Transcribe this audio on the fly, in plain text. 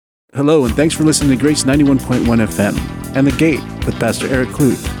Hello, and thanks for listening to Grace 91.1 FM and The Gate with Pastor Eric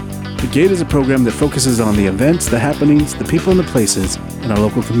Kluth. The Gate is a program that focuses on the events, the happenings, the people, and the places in our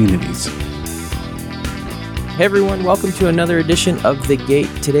local communities. Hey everyone, welcome to another edition of The Gate.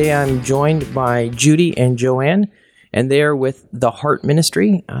 Today I'm joined by Judy and Joanne, and they are with the H.E.A.R.T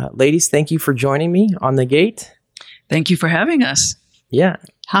Ministry. Ladies, thank you for joining me on The Gate. Thank you for having us. Yeah.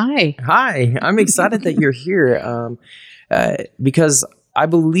 Hi. I'm excited that you're here because I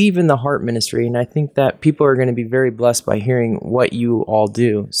believe in the H.E.A.R.T Ministry, and I think that people are going to be very blessed by hearing what you all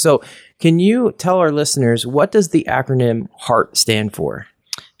do. So can you tell our listeners, what does the acronym H.E.A.R.T stand for?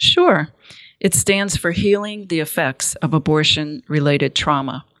 Sure. It stands for Healing the Effects of Abortion-Related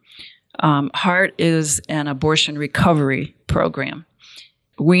Trauma. H.E.A.R.T is an abortion recovery program.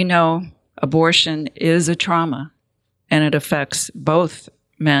 We know abortion is a trauma, and it affects both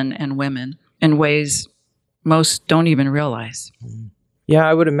men and women in ways most don't even realize. Yeah,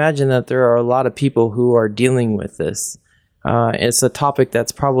 I would imagine that there are a lot of people who are dealing with this. It's a topic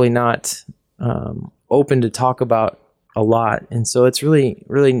that's probably not open to talk about a lot. And so it's really,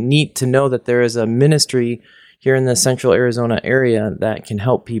 really neat to know that there is a ministry here in the central Arizona area that can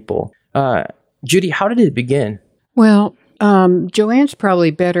help people. Judy, how did it begin? Well, Joanne's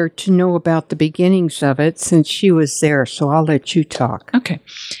probably better to know about the beginnings of it since she was there, so I'll let you talk. Okay.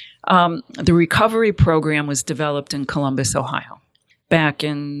 The recovery program was developed in Columbus, Ohio, back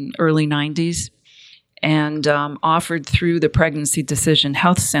in early 90s, and offered through the Pregnancy Decision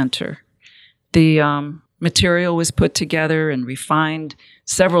Health Center. The material was put together and refined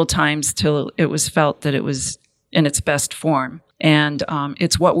several times till it was felt that it was in its best form. And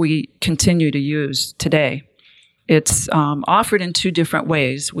it's what we continue to use today. It's offered in two different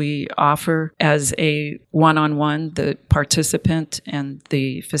ways. We offer as a one-on-one, the participant and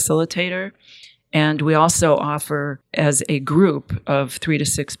the facilitator. And we also offer as a group of 3 to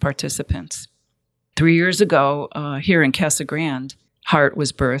 6 participants. 3 years ago, here in Casa Grande, H.E.A.R.T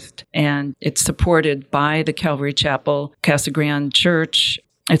was birthed, and it's supported by the Calvary Chapel, Casa Grande Church.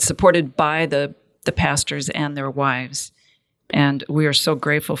 It's supported by the pastors and their wives, and we are so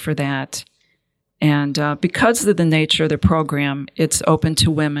grateful for that. And because of the nature of the program, it's open to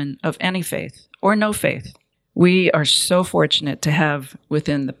women of any faith or no faith. We are so fortunate to have,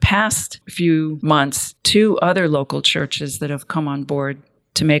 within the past few months, 2 other local churches that have come on board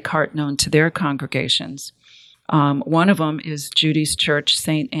to make H.E.A.R.T known to their congregations. One of them is Judy's Church,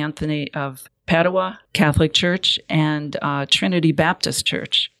 St. Anthony of Padua Catholic Church, and Trinity Baptist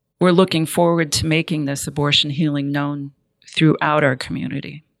Church. We're looking forward to making this abortion healing known throughout our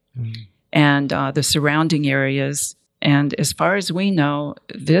community and the surrounding areas. And as far as we know,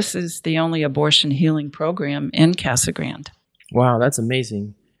 this is the only abortion healing program in Casa Grande. Wow, that's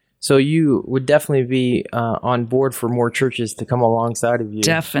amazing. So you would definitely be on board for more churches to come alongside of you.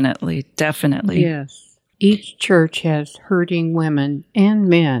 Definitely. Yes. Each church has hurting women and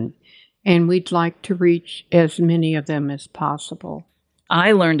men, and we'd like to reach as many of them as possible.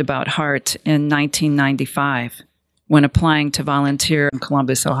 I learned about H.E.A.R.T in 1995 when applying to volunteer in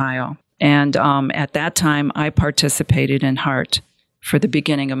Columbus, Ohio. And at that time, I participated in H.E.A.R.T for the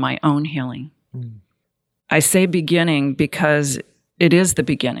beginning of my own healing. I say beginning because it is the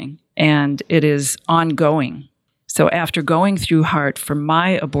beginning, and it is ongoing. So after going through H.E.A.R.T for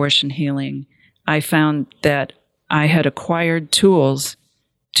my abortion healing, I found that I had acquired tools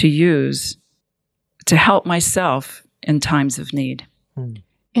to use to help myself in times of need.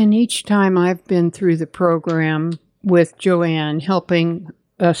 And each time I've been through the program with Joanne, helping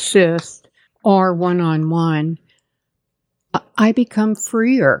assist or one-on-one, I become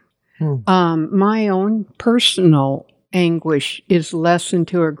freer. My own personal anguish is lessened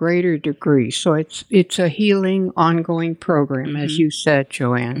to a greater degree. So it's a healing, ongoing program, as you said,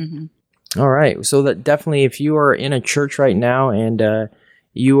 Joanne. All right. So that definitely, if you are in a church right now and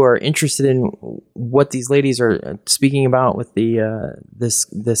you are interested in what these ladies are speaking about with the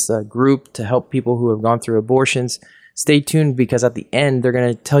this group to help people who have gone through abortions, stay tuned, because at the end they're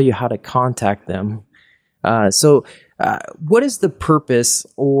going to tell you how to contact them. So what is the purpose,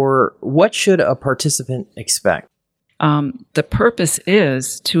 or what should a participant expect? The purpose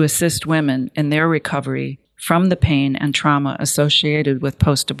is to assist women in their recovery from the pain and trauma associated with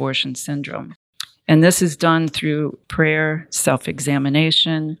post-abortion syndrome. And this is done through prayer,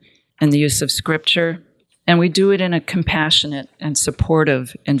 self-examination, and the use of scripture. And we do it in a compassionate and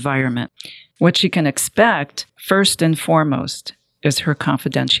supportive environment. What you can expect, first and foremost, is her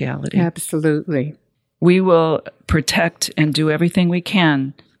confidentiality. Absolutely. We will protect and do everything we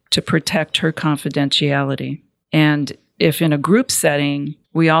can to protect her confidentiality. And if in a group setting,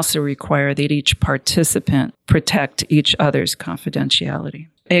 we also require that each participant protect each other's confidentiality.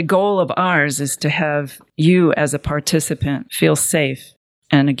 a goal of ours is to have you as a participant feel safe.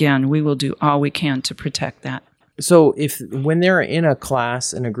 And again, we will do all we can to protect that. So when they're in a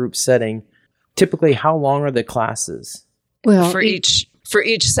class in a group setting, typically how long are the classes? Well, For each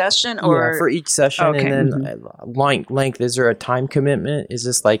session, or for each session, Okay. and then length. Is there a time commitment? Is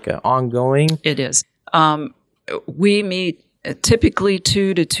this like ongoing? It is. We meet typically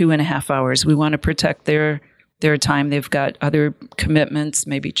 2 to 2.5 hours. We want to protect their time. They've got other commitments,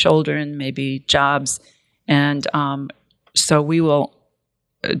 maybe children, maybe jobs, and so we will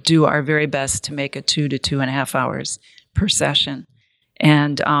do our very best to make it 2 to 2.5 hours per session.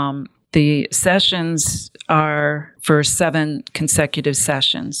 And the sessions are for 7 consecutive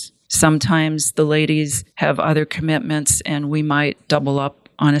sessions. Sometimes the ladies have other commitments and we might double up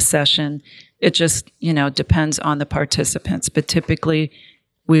on a session. It just, depends on the participants. But typically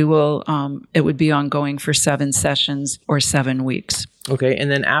we will, it would be ongoing for 7 sessions or 7 weeks. Okay.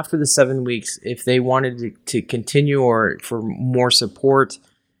 And then after the 7 weeks, if they wanted to continue or for more support,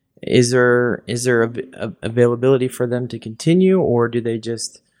 is there availability for them to continue, or do they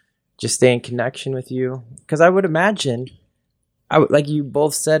just stay in connection with you? Because I would imagine, like you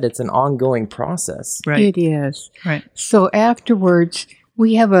both said, it's an ongoing process. Right. It is. Right. So afterwards,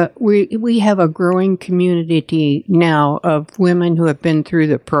 we have a growing community now of women who have been through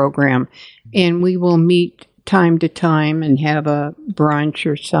the program, and we will meet time to time and have a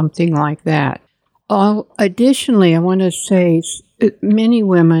brunch or something like that. Additionally, I want to say many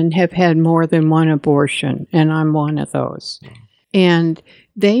women have had more than one abortion, and I'm one of those. And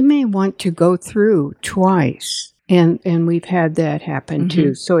they may want to go through twice, and we've had that happen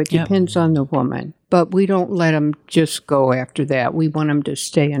too. So it depends on the woman. But we don't let them just go after that. We want them to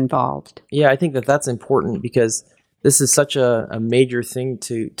stay involved. Yeah, I think that's important because this is such a major thing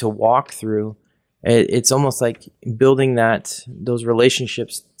to walk through. It's almost like building those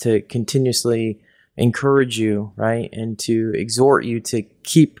relationships to continuously encourage you, right? And to exhort you to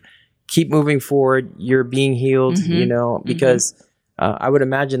keep moving forward. You're being healed, because I would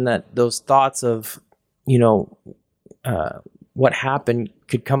imagine that those thoughts of, what happened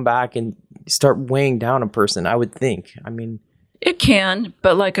could come back and start weighing down a person, I would think. I mean, it can,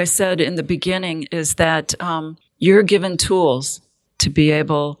 but like I said in the beginning, is that you're given tools to be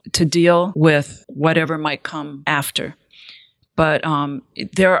able to deal with whatever might come after. But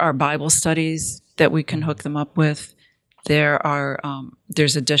there are Bible studies that we can hook them up with.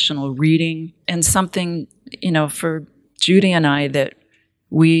 There's additional reading, and something, for Judy and I that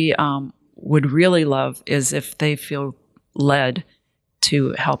we would really love is if they feel led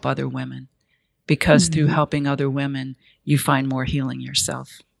to help other women, because through helping other women, you find more healing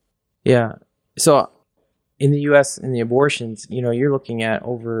yourself. Yeah. So in the U.S., in the abortions, you're looking at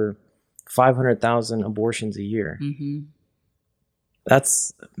over 500,000 abortions a year. Mm-hmm.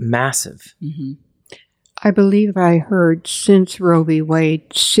 That's massive. Mm-hmm. I believe I heard since Roe v.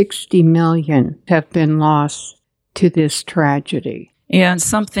 Wade, 60 million have been lost to this tragedy. And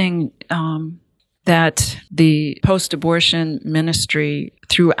something that the post-abortion ministry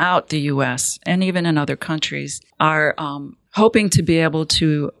throughout the U.S. and even in other countries are hoping to be able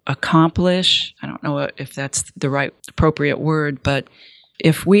to accomplish. I don't know if that's the right appropriate word, but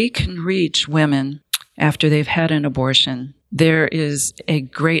if we can reach women after they've had an abortion, there is a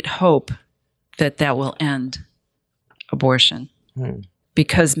great hope that will end abortion.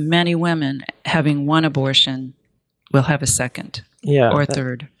 Because many women having one abortion will have a second or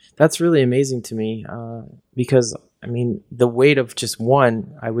third. That's really amazing to me because, I mean, the weight of just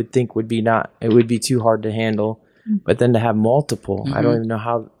one, I would think it would be too hard to handle. But then to have multiple, I don't even know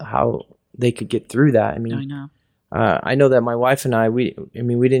how they could get through that. I mean, I know. I know that my wife and I, we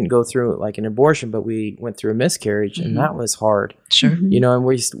didn't go through like an abortion, but we went through a miscarriage, and that was hard. Sure. And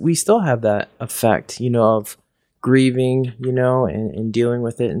we still have that effect, of grieving, and dealing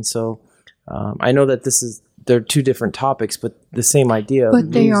with it. And so I know that they're two different topics, but the same idea.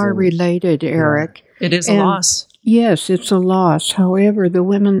 But they are related, Eric. Yeah. It is a loss. Yes, it's a loss. However, the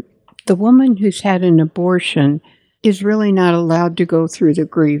woman who's had an abortion is really not allowed to go through the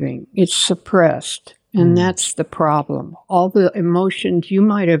grieving. It's suppressed. And that's the problem. All the emotions you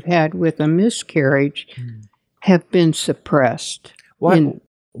might have had with a miscarriage have been suppressed. Why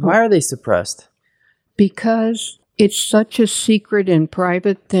are they suppressed? Because it's such a secret and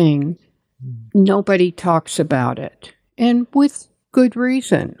private thing, nobody talks about it. And with good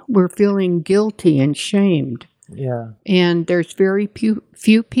reason. We're feeling guilty and shamed. Yeah. And there's very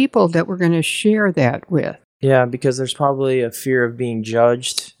few people that we're going to share that with. Yeah, because there's probably a fear of being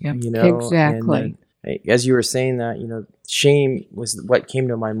judged, Exactly. And as you were saying that, shame was what came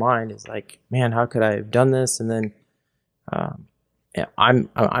to my mind. Is like, man, how could I have done this? And then I'm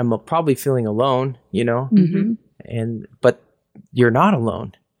probably feeling alone, you know, but you're not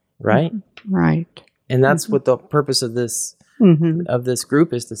alone, right? Right. And that's what the purpose of this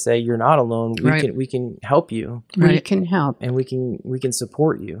group is, to say you're not alone. We can help you. We can help, and we can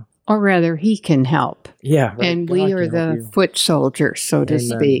support you. Or rather, he can help. Yeah, right. And God we are the foot soldiers, so to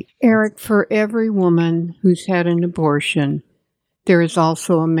speak. Eric, for every woman who's had an abortion, there is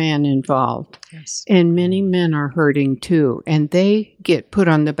also a man involved. Yes. And many men are hurting too. And they get put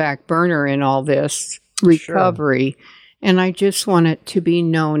on the back burner in all this recovery. Sure. And I just want it to be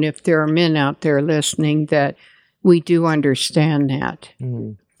known, if there are men out there listening, that we do understand that.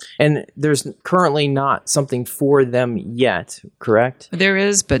 Mm. And there's currently not something for them yet, correct? There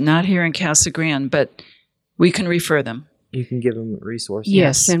is, but not here in Casa Grande, but we can refer them. You can give them resources.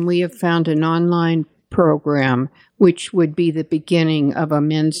 Yes, and we have found an online program which would be the beginning of a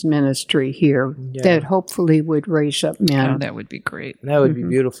men's ministry here that hopefully would raise up men. Oh, that would be great. That would be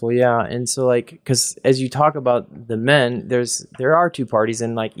beautiful, yeah. And so, like, because as you talk about the men, there are two parties,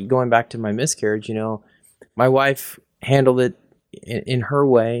 and like going back to my miscarriage, you know, my wife handled it in her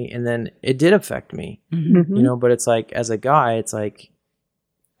way, and then it did affect me, you know. But it's like, as a guy, it's like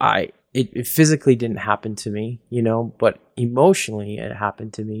it physically didn't happen to me, you know, but emotionally it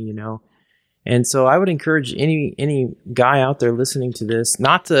happened to me, you know. And so I would encourage any guy out there listening to this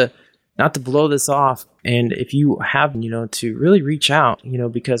not to blow this off, and if you have, you know, to really reach out, you know,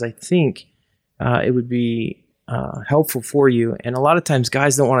 because I think it would be helpful for you. And a lot of times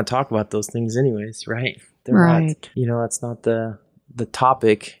guys don't want to talk about those things anyways, right? They're not, you know, it's not the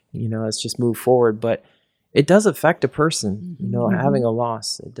topic, you know, it's just move forward. But it does affect a person, you know, having a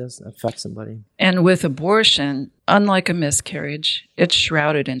loss. It does affect somebody. And with abortion, unlike a miscarriage, it's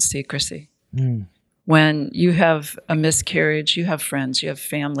shrouded in secrecy. When you have a miscarriage, you have friends, you have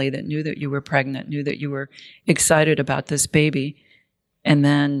family that knew that you were pregnant, knew that you were excited about this baby. And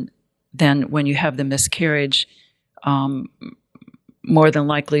then when you have the miscarriage, more than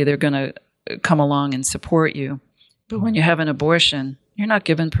likely they're going to come along and support you. But when you have an abortion, you're not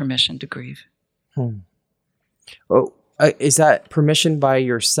given permission to grieve. Oh, is that permission by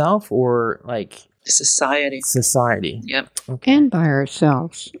yourself or like society? Society. Yep. Okay. And by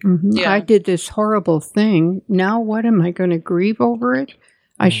ourselves. Yeah. I did this horrible thing. Now what am I going to grieve over it?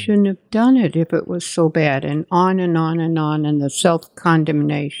 I shouldn't have done it if it was so bad. And on and on and on, and the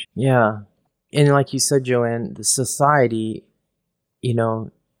self-condemnation. Yeah. And like you said, Joanne, the society, you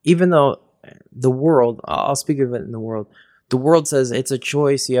know, even though the world, I'll speak of it in the world says it's a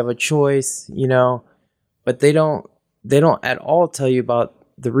choice, you have a choice, you know, but they don't at all tell you about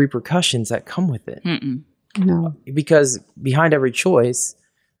the repercussions that come with it. No. Because behind every choice,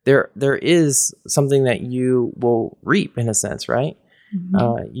 there is something that you will reap, in a sense, right?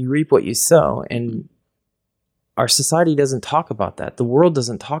 You reap what you sow, and our society doesn't talk about that. The world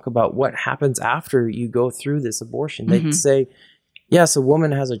doesn't talk about what happens after you go through this abortion. They say, yes, a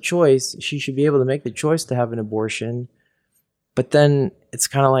woman has a choice. She should be able to make the choice to have an abortion. But then it's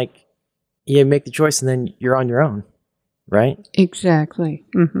kind of like, you make the choice and then you're on your own, right? Exactly.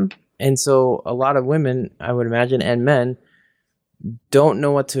 And so a lot of women, I would imagine, and men don't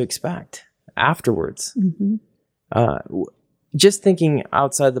know what to expect afterwards. Just thinking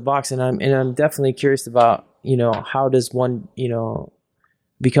outside the box, and I'm definitely curious about, you know, how does one, you know,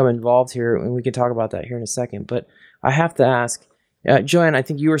 become involved here, and we can talk about that here in a second. But I have to ask, Joanne, I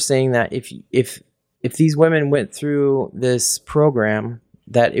think you were saying that if these women went through this program,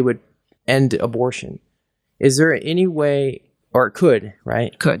 that it would end abortion. Is there any way, or it could,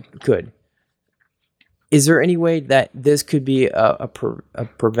 right? Could. Is there any way that this could be a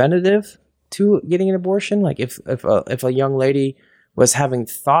preventative to getting an abortion? Like if a young lady was having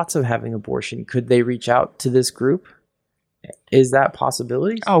thoughts of having abortion, could they reach out to this group? Is that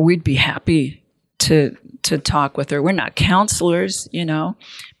possibility? Oh, we'd be happy to talk with her. We're not counselors, you know,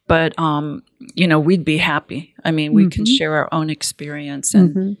 but you know, we'd be happy. I mean, we can share our own experience,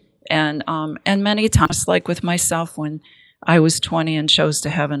 and many times, like with myself, when I was 20 and chose to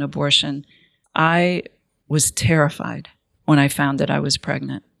have an abortion, I was terrified when I found that I was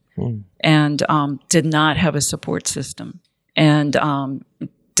pregnant, and did not have a support system, and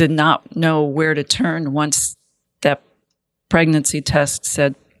did not know where to turn once that pregnancy test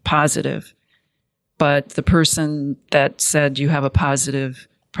said positive. But the person that said you have a positive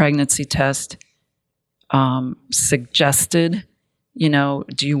pregnancy test suggested, you know,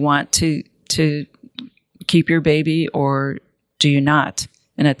 do you want to keep your baby or do you not?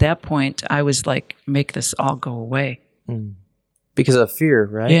 And at that point, I was like, make this all go away. Because of fear,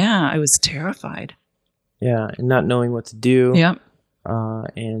 right? Yeah, I was terrified. Yeah, and not knowing what to do. Yep.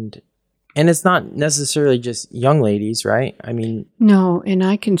 And And it's not necessarily just young ladies, right? I mean, No, and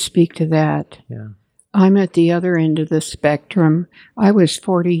I can speak to that. yeah. I'm at the other end of the spectrum. I was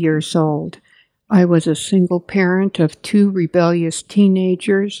 40 years old. I was a single parent of 2 rebellious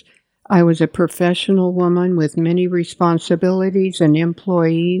teenagers. I was a professional woman with many responsibilities and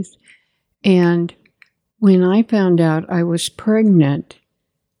employees. And when I found out I was pregnant,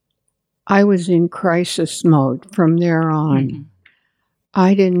 I was in crisis mode from there on. Mhm.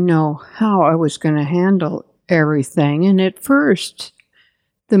 I didn't know how I was going to handle everything. And at first,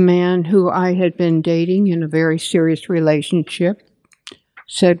 the man who I had been dating in a very serious relationship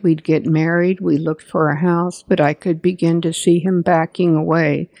said we'd get married. We looked for a house, but I could begin to see him backing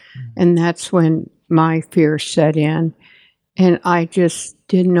away. And that's when my fear set in. And I just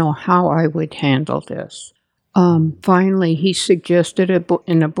didn't know how I would handle this. Finally, he suggested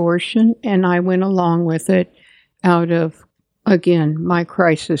an abortion, and I went along with it out of, again, my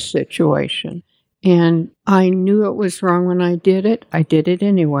crisis situation. And I knew it was wrong when I did it. I did it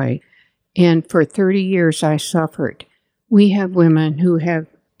anyway. And for 30 years, I suffered. We have women who have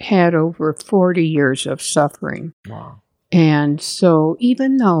had over 40 years of suffering. Wow. And so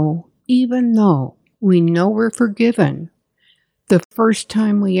even though we know we're forgiven, the first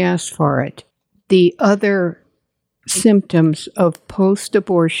time we ask for it, the other symptoms of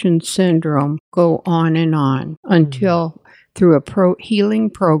post-abortion syndrome go on and on until through a healing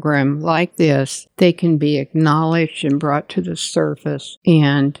program like this, they can be acknowledged and brought to the surface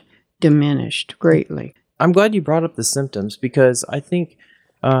and diminished greatly. I'm glad you brought up the symptoms because I think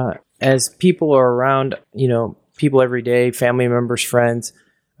as people are around, people every day, family members, friends,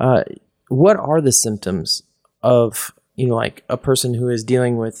 what are the symptoms of, like a person who is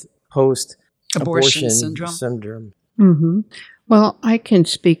dealing with post-abortion syndrome? Mm-hmm. Well, I can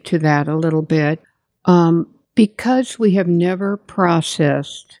speak to that a little bit. Because we have never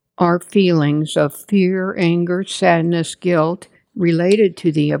processed our feelings of fear, anger, sadness, guilt related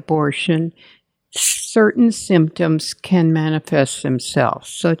to the abortion, certain symptoms can manifest themselves,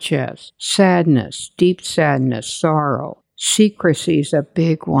 such as sadness, deep sadness, sorrow. Secrecy is a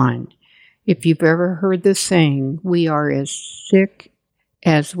big one. If you've ever heard the saying, we are as sick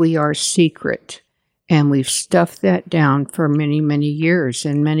as we are secret, and we've stuffed that down for many, many years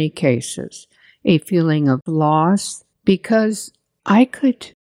in many cases. A feeling of loss, because I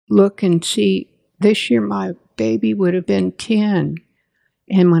could look and see this year my baby would have been 10.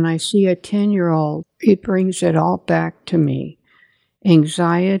 And when I see a 10-year-old, it brings it all back to me.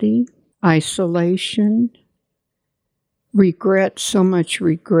 Anxiety, isolation, regret, so much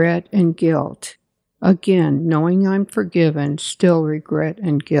regret and guilt. Again, knowing I'm forgiven, still regret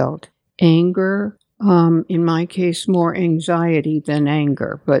and guilt. Anger, in my case, more anxiety than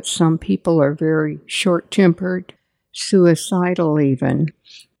anger, but some people are very short-tempered, suicidal even.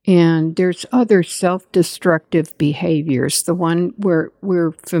 And there's other self-destructive behaviors. The one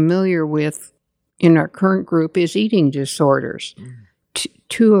we're familiar with in our current group is eating disorders.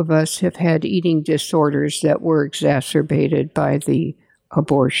 Two of us have had eating disorders that were exacerbated by the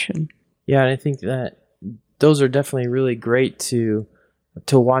abortion. Yeah, and I think that those are definitely really great to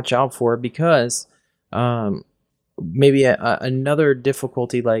watch out for because maybe another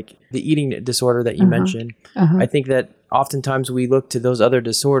difficulty like the eating disorder that you mentioned, I think that oftentimes we look to those other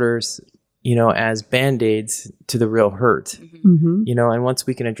disorders, as Band-Aids to the real hurt, and once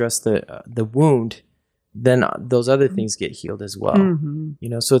we can address the wound, then those other things get healed as well.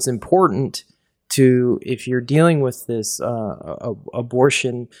 So it's important to, if you're dealing with this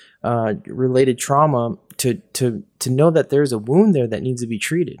abortion related trauma, to know that there's a wound there that needs to be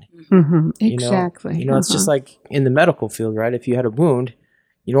treated. Exactly. It's just like in the medical field, right? If you had a wound,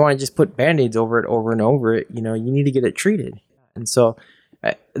 you don't want to just put Band-Aids over it over and over it. You need to get it treated. And so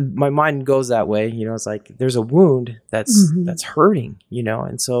my mind goes that way. It's like there's a wound that's hurting.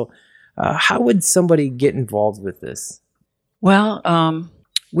 And so how would somebody get involved with this? Well,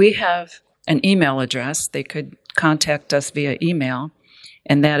 we have an email address. They could contact us via email,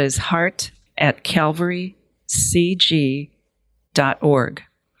 and that is heart@calvarycg.org.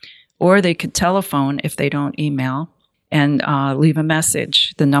 Or they could telephone if they don't email and leave a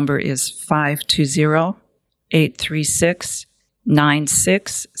message. The number is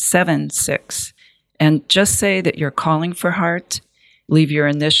 520-836-9676. And just say that you're calling for Heart. Leave your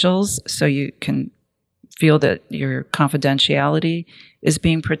initials so you can feel that your confidentiality is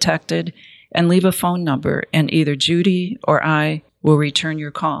being protected. And leave a phone number, and either Judy or I will return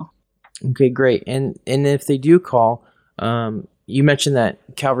your call. Okay, great. And if they do call, you mentioned that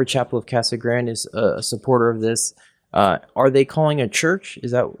Calvary Chapel of Casa Grande is a supporter of this. Are they calling a church?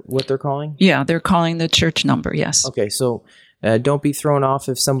 Is that what they're calling? Yeah, they're calling the church number, yes. Okay, so Don't be thrown off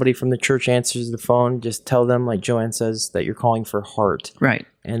if somebody from the church answers the phone. Just tell them, like Joanne says, that you're calling for H.E.A.R.T. Right.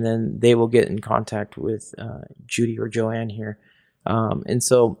 And then they will get in contact with Judy or Joanne here. And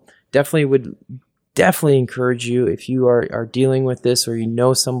so would encourage you, if you are dealing with this or you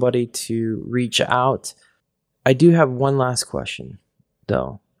know somebody, to reach out. I do have one last question,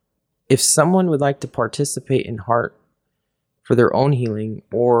 though. If someone would like to participate in H.E.A.R.T for their own healing,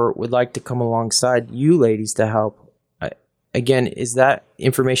 or would like to come alongside you ladies to help, again, is that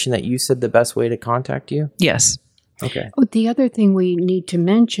information that you said the best way to contact you? Yes. Okay. Oh, the other thing we need to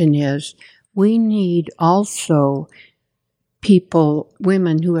mention is we need also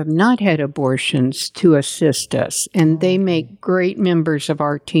women who have not had abortions to assist us, and they make great members of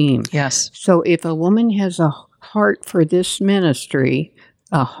our team. Yes. So if a woman has a heart for this ministry,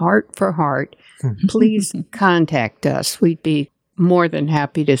 a heart for H.E.A.R.T, please contact us. We'd be more than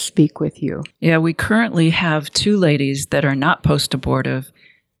happy to speak with you. Yeah, we currently have 2 ladies that are not post-abortive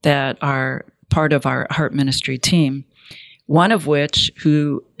that are part of our H.E.A.R.T ministry team, one of which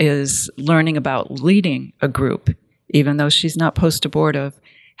who is learning about leading a group, even though she's not post-abortive,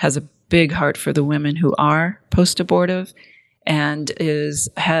 has a big heart for the women who are post-abortive, and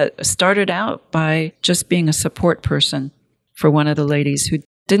started out by just being a support person for one of the ladies who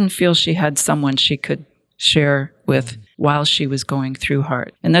didn't feel she had someone she could share with while she was going through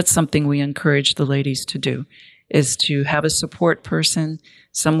H.E.A.R.T. And that's something we encourage the ladies to do, is to have a support person,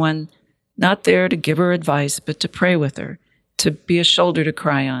 someone not there to give her advice, but to pray with her, to be a shoulder to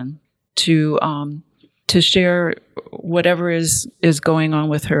cry on, to share whatever is going on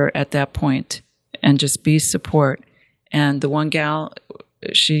with her at that point, and just be support. And the one gal,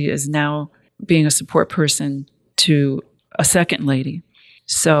 she is now being a support person to a second lady.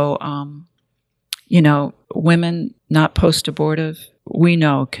 So, women not post-abortive, we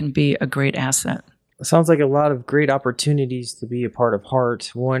know can be a great asset. It sounds like a lot of great opportunities to be a part of H.E.A.R.T.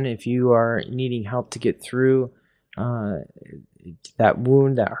 One, if you are needing help to get through that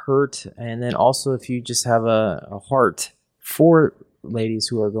wound, that hurt, and then also if you just have a heart for ladies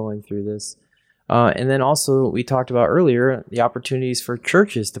who are going through this. And then also, we talked about earlier, the opportunities for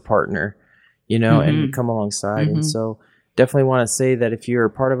churches to partner, and come alongside. And so definitely want to say that if you're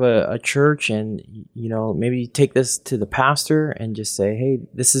part of a church and, maybe take this to the pastor and just say, hey,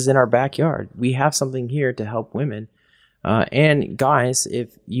 this is in our backyard. We have something here to help women. And guys,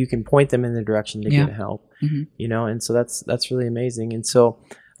 if you can point them in the direction to get help, and so that's really amazing. And so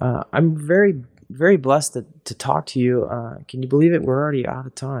I'm very, very blessed to talk to you. Can you believe it? We're already out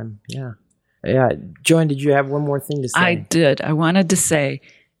of time. Yeah. Joanne, did you have one more thing to say? I did. I wanted to say,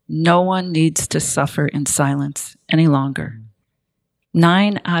 no one needs to suffer in silence any longer.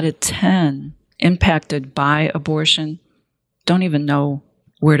 9 out of 10 impacted by abortion don't even know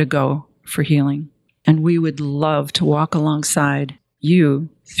where to go for healing. And we would love to walk alongside you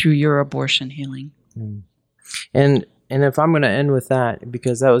through your abortion healing. And if I'm going to end with that,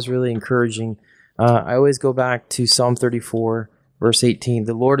 because that was really encouraging, I always go back to Psalm 34, verse 18.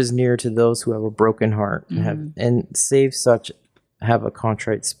 The Lord is near to those who have a broken heart and save such have a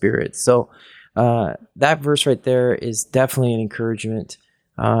contrite spirit. So that verse right there is definitely an encouragement.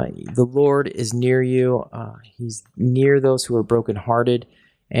 The Lord is near you. He's near those who are brokenhearted.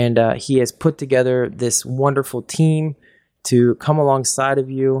 And he has put together this wonderful team to come alongside of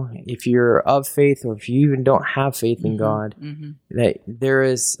you. If you're of faith, or if you even don't have faith in God, that there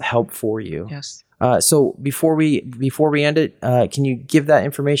is help for you. Yes. So before we end it, can you give that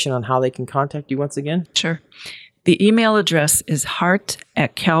information on how they can contact you once again? Sure. The email address is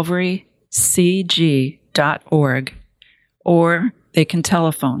heart@calvarycg.org, or they can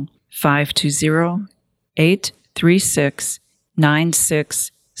telephone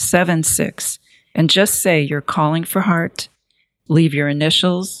 520-836-9676 and just say you're calling for H.E.A.R.T. Leave your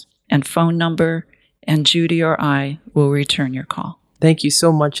initials and phone number, and Judy or I will return your call. Thank you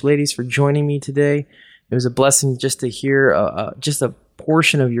so much, ladies, for joining me today. It was a blessing just to hear just a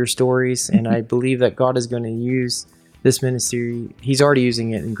portion of your stories, and I believe that God is going to use this ministry. He's already using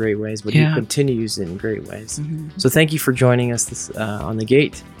it in great ways, but He'll continue to use it in great ways. So thank you for joining us on The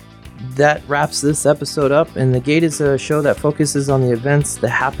Gate. That wraps this episode up, and The Gate is a show that focuses on the events, the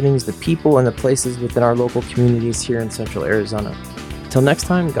happenings, the people, and the places within our local communities here in Central Arizona. Till next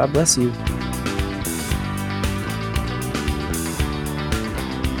time, God bless you.